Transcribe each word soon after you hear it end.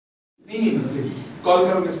नहीं, please. Call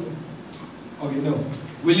करोगे इसको? Okay, no.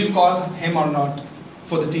 Will you call him or not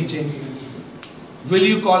for the teaching? Will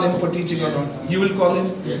you call him for teaching or not? You will call him?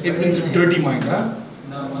 Yes. It means a dirty mind, huh?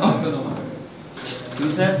 No.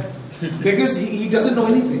 Sir? Because he doesn't know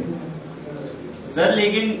anything. Sir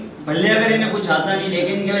लेकिन भले अगर इन्हें कुछ आता नहीं,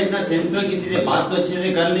 लेकिन क्या इतना सेंस तो है किसी से बात तो अच्छे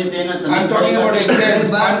से कर लेते हैं ना। I'm talking about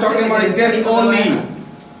exams. I'm talking about exams only.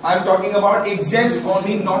 I'm talking about exams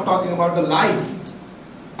only, not talking about the life.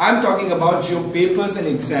 I'm talking about your papers and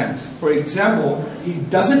exams. For example, he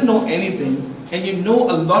doesn't know anything, and you know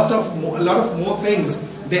a lot of more things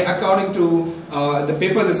than according to the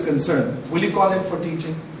papers is concerned. Will you call him for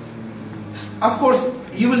teaching? Of course,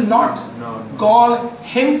 you will not call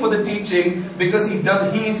him for the teaching because he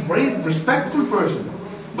is a very respectful person.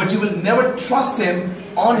 But you will never trust him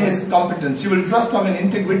on his competence. You will trust him in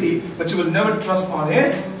integrity, but you will never trust on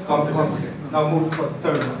his competence. Now move for the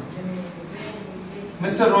third one.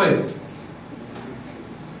 Mr. Roy.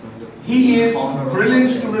 He is a brilliant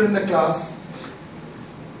student in the class.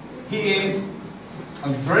 He is a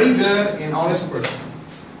very good and honest person.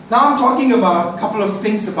 Now I'm talking about a couple of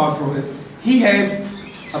things about Rohit. He has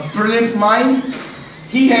a brilliant mind.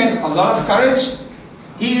 He has a lot of courage.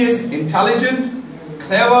 He is intelligent,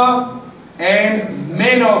 clever, and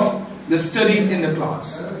man of the studies in the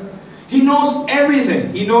class. He knows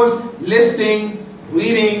everything. He knows listening,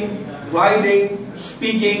 reading, writing,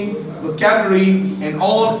 speaking, vocabulary, and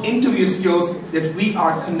all interview skills that we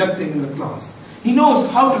are conducting in the class. He knows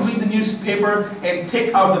how to read the newspaper and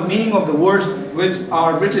take out the meaning of the words which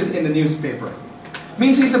are written in the newspaper.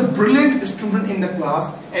 Means he's a brilliant student in the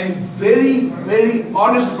class and very, very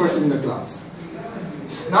honest person in the class.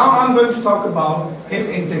 Now I'm going to talk about his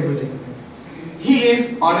integrity. He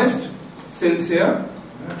is honest, sincere,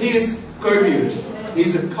 he is courteous, he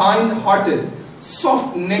is a kind-hearted,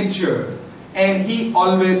 soft-natured, and he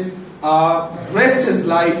always rests his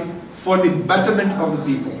life for the betterment of the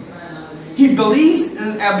people. He believes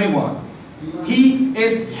in everyone. He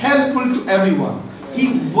is helpful to everyone.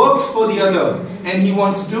 He works for the other, and he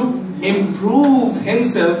wants to improve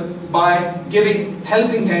himself by giving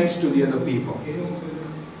helping hands to the other people.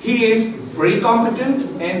 He is very competent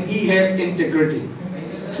and he has integrity.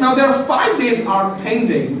 Now there are 5 days are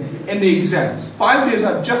pending in the exams. 5 days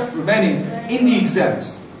are just remaining in the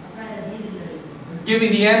exams. Give me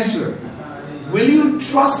the answer. Will you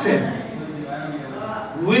trust him?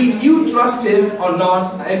 Will you trust him or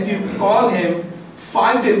not if you call him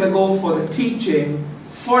 5 days ago for the teaching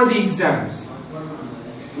for the exams?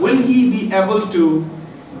 Will he be able to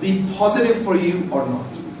be positive for you or not?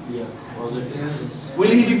 Yeah, positive. Will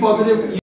he be positive?